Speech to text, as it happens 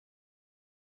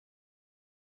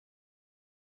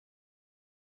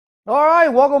All right,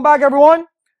 welcome back, everyone.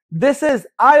 This is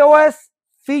iOS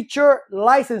feature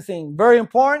licensing. Very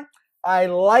important. I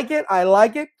like it. I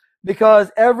like it because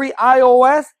every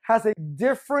iOS has a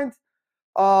different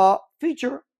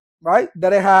feature, right?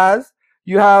 That it has.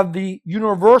 You have the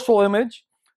universal image,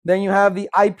 then you have the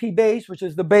IP base, which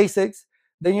is the basics.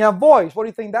 Then you have voice. What do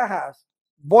you think that has?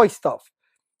 Voice stuff.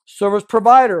 Service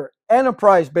provider,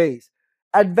 enterprise base,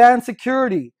 advanced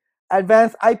security,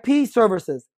 advanced IP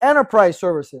services, enterprise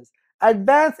services,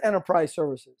 advanced enterprise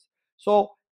services.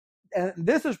 So, and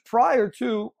this is prior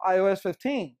to iOS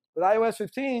 15. With iOS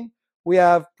 15, we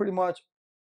have pretty much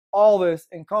all this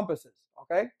encompasses,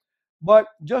 okay? But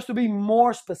just to be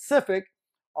more specific,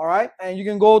 all right, and you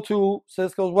can go to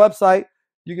Cisco's website,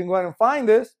 you can go ahead and find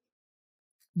this.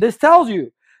 This tells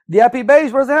you the IP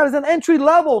base version is an entry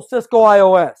level Cisco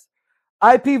iOS.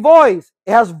 IP voice,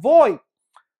 it has VoIP.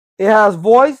 It has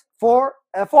voice for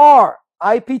FR,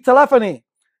 IP telephony,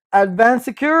 advanced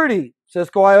security,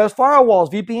 Cisco iOS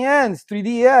firewalls, VPNs,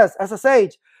 3DS,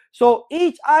 SSH. So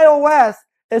each iOS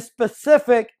is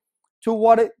specific to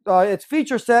what its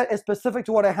feature set is specific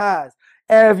to what it has.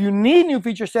 And if you need new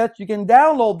feature sets, you can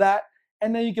download that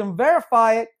and then you can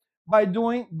verify it by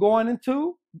going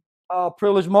into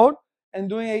privilege mode and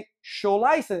doing a show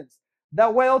license.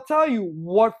 That way it'll tell you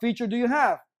what feature do you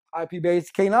have.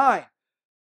 IP-based K9.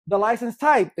 The license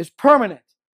type is permanent.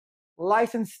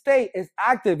 License state is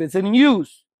active. It's in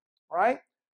use, right?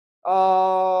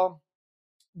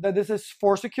 That this is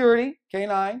for security,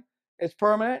 K9. It's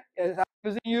permanent. It's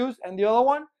active, is in use. And the other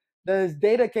one, that is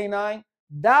data K9.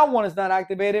 That one is not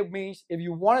activated. Means if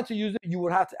you wanted to use it, you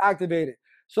would have to activate it.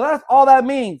 So that's all that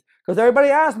means. Because everybody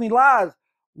asks me, Laz,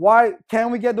 why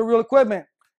can't we get the real equipment?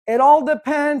 It all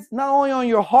depends not only on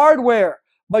your hardware,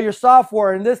 but your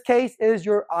software. In this case, is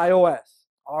your iOS.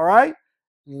 All right?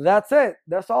 That's it.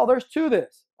 That's all there's to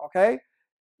this. Okay?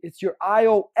 It's your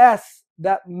iOS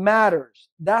that matters.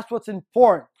 That's what's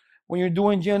important. When you're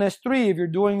doing GNS3, if you're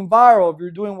doing viral, if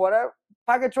you're doing whatever,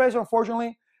 packet trace,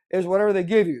 unfortunately, is whatever they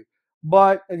give you.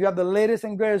 But if you have the latest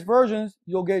and greatest versions,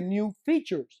 you'll get new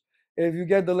features. If you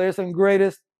get the latest and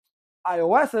greatest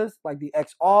iOSs, like the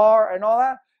XR and all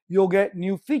that, you'll get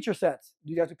new feature sets.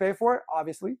 You have to pay for it,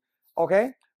 obviously.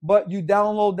 Okay? But you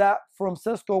download that from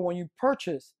Cisco when you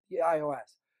purchase the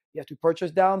iOS. You have to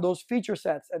purchase down those feature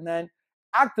sets and then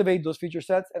activate those feature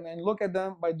sets and then look at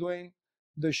them by doing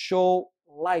the show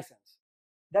license.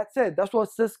 That's it. That's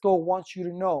what Cisco wants you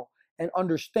to know and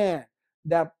understand,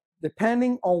 that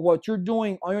depending on what you're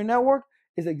doing on your network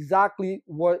is exactly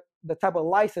what the type of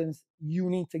license you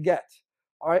need to get,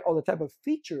 all right, or the type of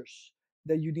features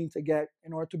that you need to get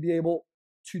in order to be able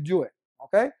to do it.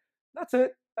 Okay, that's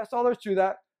it. That's all there's to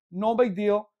that. No big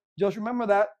deal. Just remember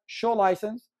that show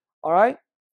license. All right,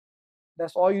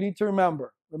 that's all you need to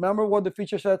remember. Remember what the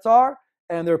feature sets are,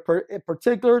 and they're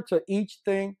particular to each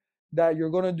thing that you're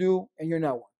going to do in your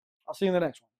network. I'll see you in the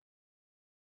next one.